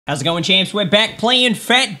How's it going, champs? We're back playing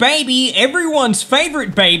Fat Baby, everyone's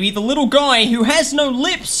favorite baby, the little guy who has no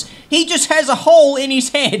lips. He just has a hole in his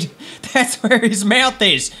head. That's where his mouth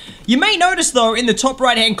is. You may notice, though, in the top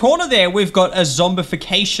right-hand corner there, we've got a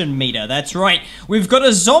zombification meter. That's right. We've got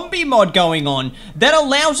a zombie mod going on that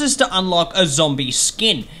allows us to unlock a zombie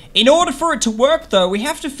skin. In order for it to work, though, we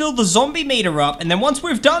have to fill the zombie meter up, and then once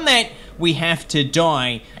we've done that, we have to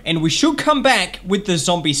die, and we should come back with the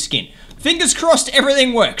zombie skin. Fingers crossed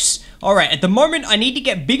everything works. Alright, at the moment, I need to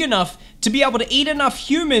get big enough to be able to eat enough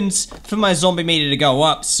humans for my zombie meter to go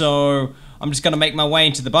up, so I'm just gonna make my way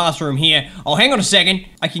into the bathroom here. Oh, hang on a second.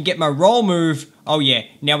 I can get my roll move. Oh yeah,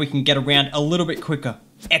 now we can get around a little bit quicker.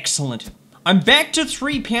 Excellent. I'm back to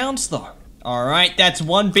 3 pounds, though. Alright, that's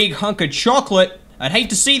one big hunk of chocolate. I'd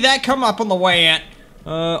hate to see that come up on the way out.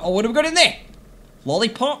 Oh, what have we got in there?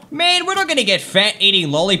 Lollipop? Man, we're not gonna get fat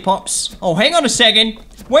eating lollipops. Oh, hang on a second.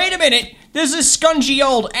 Wait a minute. There's a scungy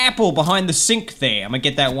old apple behind the sink there. I'm gonna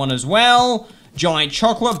get that one as well. Giant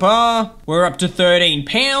chocolate bar. We're up to 13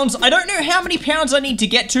 pounds. I don't know how many pounds I need to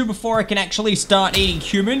get to before I can actually start eating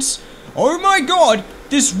humans. Oh my god,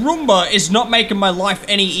 this Roomba is not making my life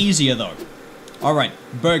any easier though. Alright,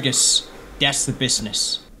 burgers. That's the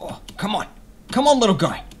business. Oh, come on. Come on, little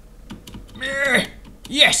guy.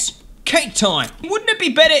 Yes. Cake time! Wouldn't it be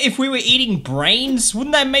better if we were eating brains?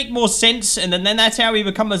 Wouldn't that make more sense? And then that's how we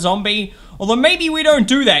become a zombie? Although maybe we don't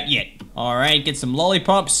do that yet. Alright, get some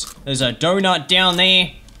lollipops. There's a donut down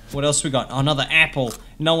there. What else we got? Oh, another apple.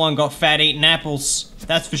 No one got fat eating apples.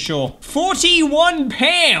 That's for sure. 41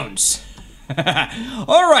 pounds!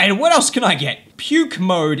 Alright, what else can I get? Puke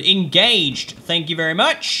mode engaged. Thank you very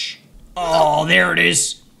much. Oh, there it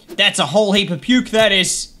is. That's a whole heap of puke, that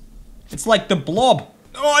is. It's like the blob.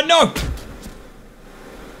 Oh, no!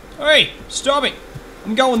 Hey, stop it.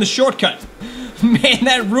 I'm going the shortcut. Man,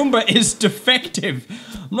 that Roomba is defective.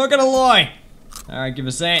 I'm not gonna lie. Alright, give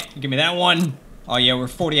us that. Give me that one. Oh, yeah, we're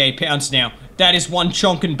 48 pounds now. That is one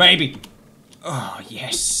chonkin' baby. Oh,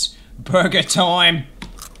 yes. Burger time.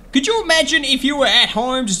 Could you imagine if you were at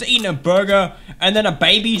home just eating a burger and then a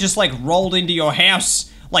baby just, like, rolled into your house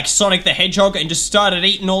like Sonic the Hedgehog and just started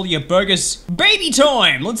eating all your burgers? Baby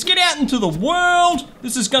time! Let's get out into the world!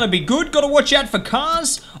 This is gonna be good. Gotta watch out for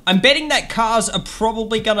cars. I'm betting that cars are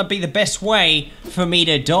probably gonna be the best way for me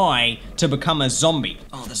to die to become a zombie.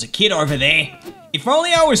 Oh, there's a kid over there. If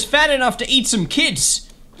only I was fat enough to eat some kids.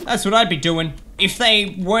 That's what I'd be doing. If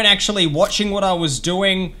they weren't actually watching what I was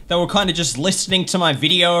doing, they were kind of just listening to my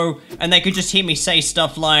video, and they could just hear me say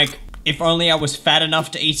stuff like, if only I was fat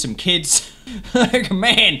enough to eat some kids. Like,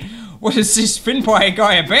 man, what is this Fynnpire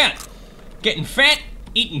guy about? Getting fat,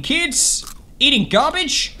 eating kids, eating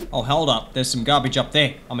garbage? Oh, hold up, there's some garbage up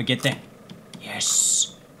there. I'm gonna get that.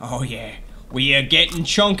 Yes. Oh yeah, we are getting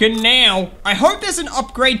chunkin' now. I hope there's an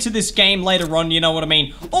upgrade to this game later on, you know what I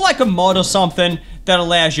mean? Or like a mod or something that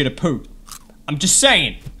allows you to poo. I'm just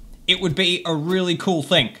saying, it would be a really cool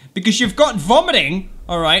thing. Because you've got vomiting,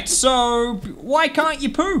 alright, so why can't you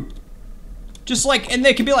poo? Just like, and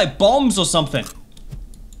there could be like bombs or something.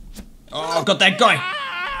 Oh, got that guy.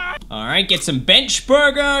 Alright, get some bench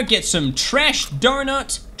burger, get some trash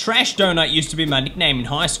donut. Trash donut used to be my nickname in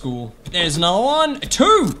high school. There's another one.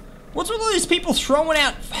 2! What's with all these people throwing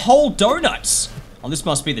out whole donuts? Oh, this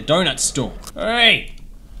must be the donut store. Hey,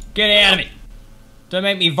 get out of it. Don't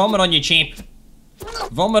make me vomit on you, champ.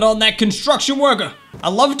 Vomit on that construction worker. I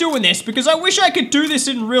love doing this because I wish I could do this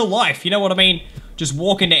in real life, you know what I mean? Just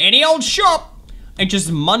walk into any old shop and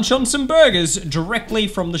just munch on some burgers directly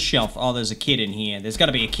from the shelf. Oh, there's a kid in here. There's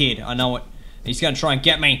gotta be a kid, I know it. He's gonna try and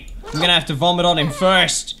get me. I'm gonna have to vomit on him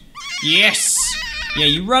first. Yes! Yeah,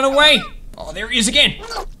 you run away. Oh, there he is again.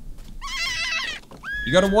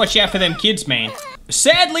 You gotta watch out for them kids, man.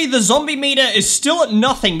 Sadly, the zombie meter is still at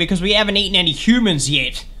nothing because we haven't eaten any humans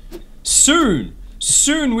yet. Soon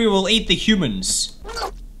we will eat the humans.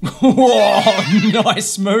 Whoa,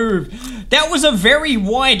 nice move. That was a very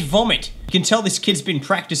wide vomit. You can tell this kid's been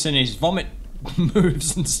practicing his vomit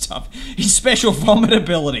moves and stuff. His special vomit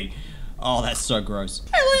ability. Oh, that's so gross.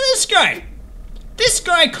 Hey, look at this guy. This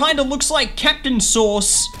guy kind of looks like Captain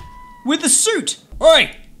Sauce with a suit.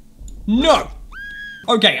 Oi, no.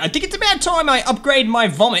 Okay, I think it's about time I upgrade my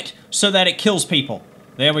vomit so that it kills people.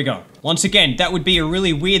 There we go. Once again, that would be a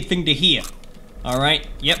really weird thing to hear. Alright,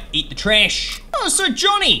 yep, eat the trash. Oh, so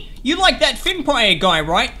Johnny, you like that Fynnpire guy,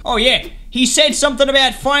 right? Oh yeah, he said something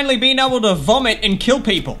about finally being able to vomit and kill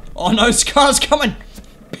people. Oh no, this car's coming.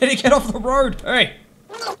 Better get off the road. Hey.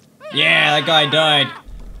 Yeah, that guy died.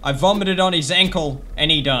 I vomited on his ankle and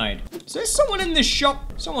he died. Is there someone in this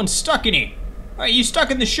shop? Someone's stuck in here. Are you stuck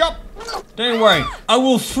in the shop? Don't worry. I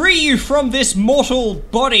will free you from this mortal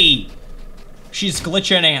body. She's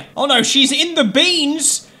glitching out. Oh no, she's in the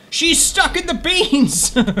beans. She's stuck in the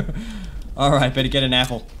beans. Alright, better get an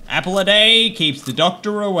apple. Apple a day keeps the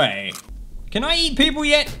doctor away. Can I eat people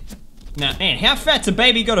yet? Nah, man, how fat's a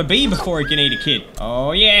baby gotta be before it can eat a kid?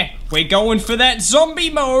 Oh yeah, we're going for that zombie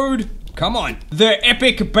mode. Come on. The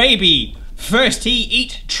epic baby. First he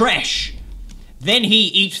eat trash. Then he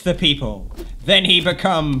eat the people. Then he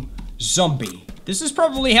become zombie. This is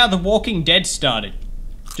probably how The Walking Dead started.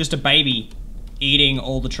 Just a baby eating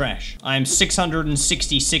all the trash. I'm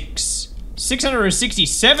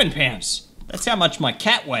 667 pounds. That's how much my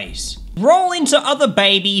cat weighs. Roll into other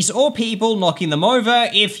babies or people, knocking them over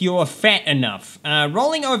if you're fat enough.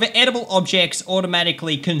 Rolling over edible objects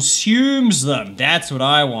automatically consumes them. That's what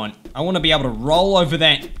I want. I want to be able to roll over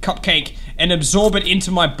that cupcake and absorb it into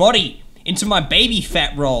my body, into my baby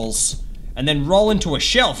fat rolls, and then roll into a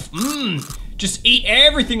shelf. Just eat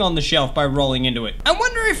everything on the shelf by rolling into it. I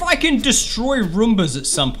wonder if I can destroy Roombas at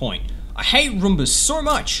some point. I hate Roombas so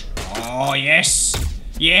much. Oh, yes.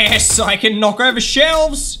 Yes, I can knock over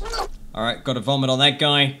shelves. All right, gotta vomit on that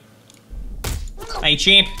guy. Hey,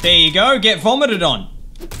 champ, there you go. Get vomited on.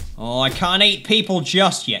 Oh, I can't eat people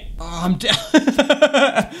just yet. Oh, I'm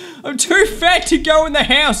too fat to go in the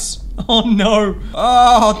house. Oh, no.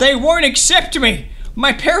 Oh, they won't accept me.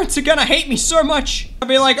 My parents are gonna hate me so much. I'll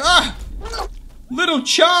be like, ah. Little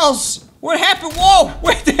Charles, what happened? Whoa,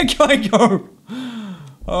 where'd that guy go?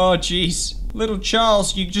 Oh, jeez. Little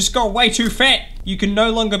Charles, you just got way too fat. You can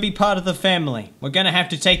no longer be part of the family. We're gonna have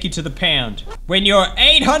to take you to the pound. When you're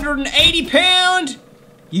 880 pound,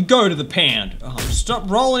 you go to the pound. Oh, stop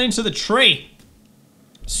rolling into the tree.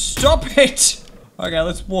 Stop it. Okay,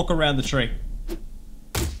 let's walk around the tree.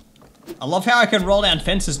 I love how I can roll down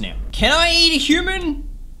fences now. Can I eat a human?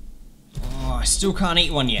 Oh, I still can't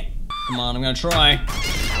eat one yet. Come on, I'm gonna try.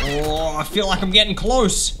 Oh, I feel like I'm getting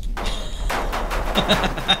close.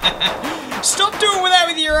 Stop doing that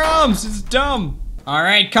with your arms, it's dumb. All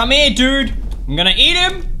right, come here, dude. I'm gonna eat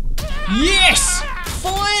him. Yes,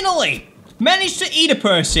 finally. Managed to eat a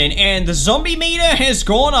person, and the zombie meter has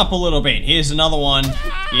gone up a little bit. Here's another one.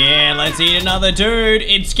 Yeah, let's eat another dude.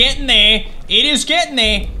 It's getting there. It is getting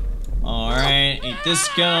there. All right, eat this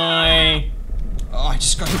guy. Oh, I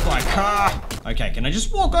just got hit by a car. Okay, can I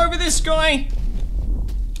just walk over this guy?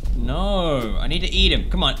 No, I need to eat him.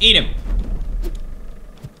 Come on, eat him.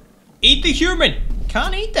 Eat the human.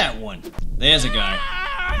 Can't eat that one. There's a guy.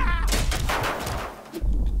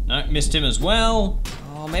 No, missed him as well.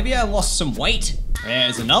 Oh, maybe I lost some weight.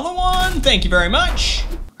 There's another one. Thank you very much.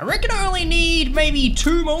 I reckon I only need maybe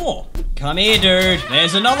 2 more. Come here, dude.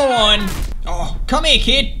 There's another one. Oh, come here,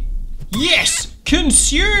 kid. Yes,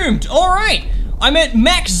 consumed. All right. I'm at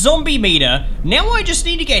max zombie meter. Now I just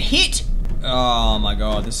need to get hit. Oh my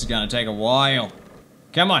god, this is gonna take a while.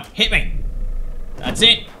 Come on, hit me. That's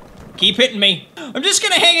it. Keep hitting me. I'm just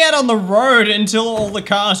gonna hang out on the road until all the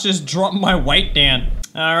cars just drop my weight down.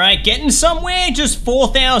 All right, getting somewhere. Just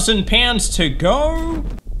 4,000 pounds to go.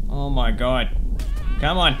 Oh my god.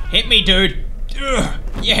 Come on, hit me, dude. Ugh,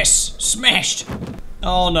 yes, smashed.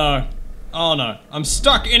 Oh no. Oh no, I'm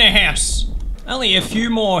stuck in a house. Only a few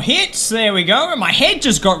more hits, there we go. My head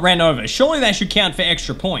just got ran over. Surely that should count for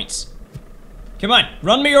extra points. Come on,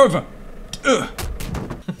 run me over. Ugh.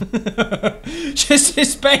 Just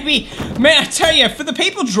this baby. Man, I tell you, for the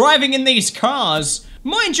people driving in these cars,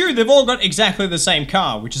 mind you, they've all got exactly the same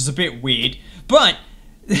car, which is a bit weird, but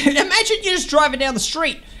imagine you're just driving down the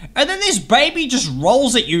street, and then this baby just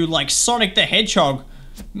rolls at you like Sonic the Hedgehog.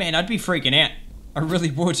 Man, I'd be freaking out. I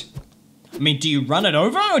really would. I mean, do you run it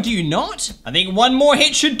over or do you not? I think one more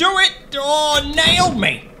hit should do it. Oh, nailed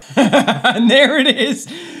me. And there it is.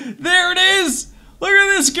 There it is. Look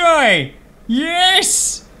at this guy.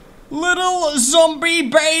 Yes. Little zombie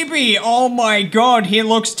baby. Oh my god, he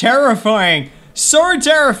looks terrifying. So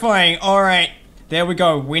terrifying. All right, there we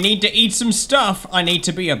go. We need to eat some stuff. I need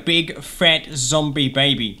to be a big, fat zombie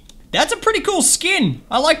baby. That's a pretty cool skin.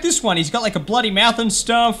 I like this one. He's got like a bloody mouth and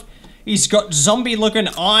stuff. He's got zombie-looking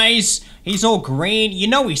eyes. He's all green. You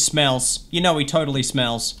know he smells. You know he totally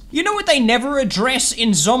smells. You know what they never address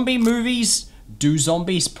in zombie movies? Do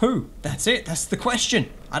zombies poo? That's it. That's the question.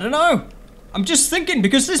 I don't know. I'm just thinking,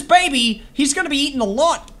 because this baby, he's gonna be eating a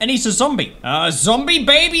lot, and he's a zombie. Zombie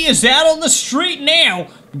baby is out on the street now.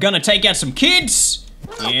 I'm gonna take out some kids.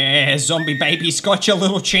 Yeah, zombie baby's got you,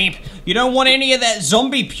 little champ. You don't want any of that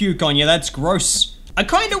zombie puke on you. That's gross. I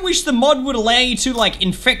kind of wish the mod would allow you to, like,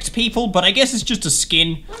 infect people, but I guess it's just a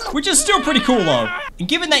skin, which is still pretty cool, though. And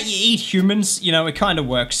given that you eat humans, you know, it kind of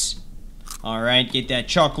works. All right, get that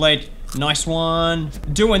chocolate. Nice one.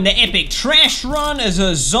 Doing the epic trash run as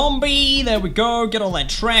a zombie. There we go. Get all that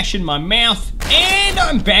trash in my mouth. And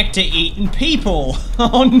I'm back to eating people.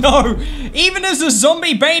 Oh no. Even as a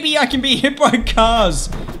zombie baby, I can be hit by cars.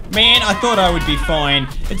 Man, I thought I would be fine.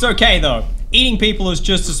 It's okay though. Eating people is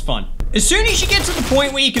just as fun. As soon as you get to the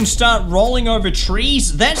point where you can start rolling over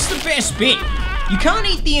trees, that's the best bit. You can't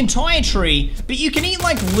eat the entire tree, but you can eat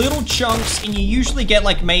like little chunks and you usually get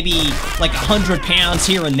like maybe like 100 pounds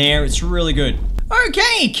here and there. It's really good.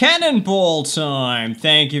 Okay, cannonball time.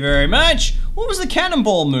 Thank you very much. What was the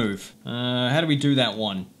cannonball move? How do we do that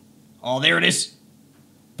one? Oh, there it is.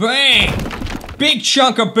 Bang! Big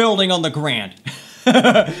chunk of building on the ground.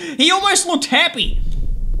 He almost looked happy.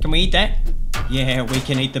 Can we eat that? Yeah, we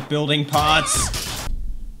can eat the building parts.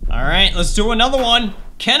 All right, let's do another one.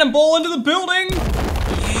 Cannonball into the building.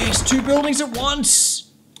 Yes, 2 buildings at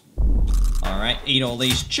once. All right, eat all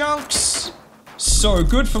these chunks. So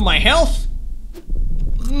good for my health.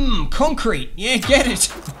 Concrete. Yeah, get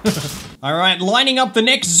it. All right, lining up the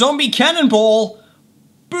next zombie cannonball.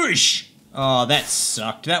 Boosh. Oh, that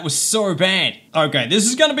sucked. That was so bad. Okay, this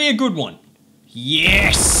is gonna be a good one.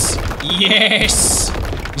 Yes. Yes.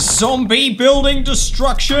 Zombie building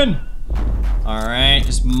destruction. All right,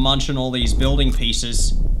 just munching all these building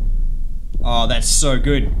pieces. Oh, that's so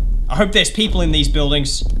good. I hope there's people in these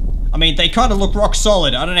buildings. I mean, they kind of look rock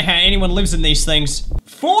solid. I don't know how anyone lives in these things.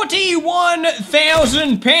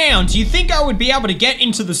 41,000 pounds. You think I would be able to get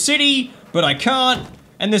into the city, but I can't.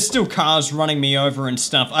 And there's still cars running me over and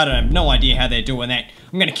stuff. I don't have no idea how they're doing that.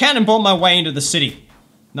 I'm gonna cannonball my way into the city.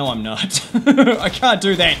 No, I'm not. I can't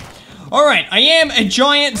do that. All right, I am a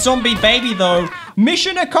giant zombie baby though.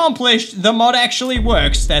 Mission accomplished, the mod actually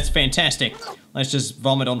works. That's fantastic. Let's just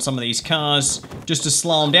vomit on some of these cars just to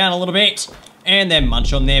slow them down a little bit and then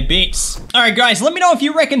munch on their bits. All right, guys, let me know if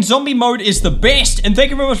you reckon zombie mode is the best, and thank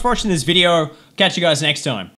you very much for watching this video. Catch you guys next time.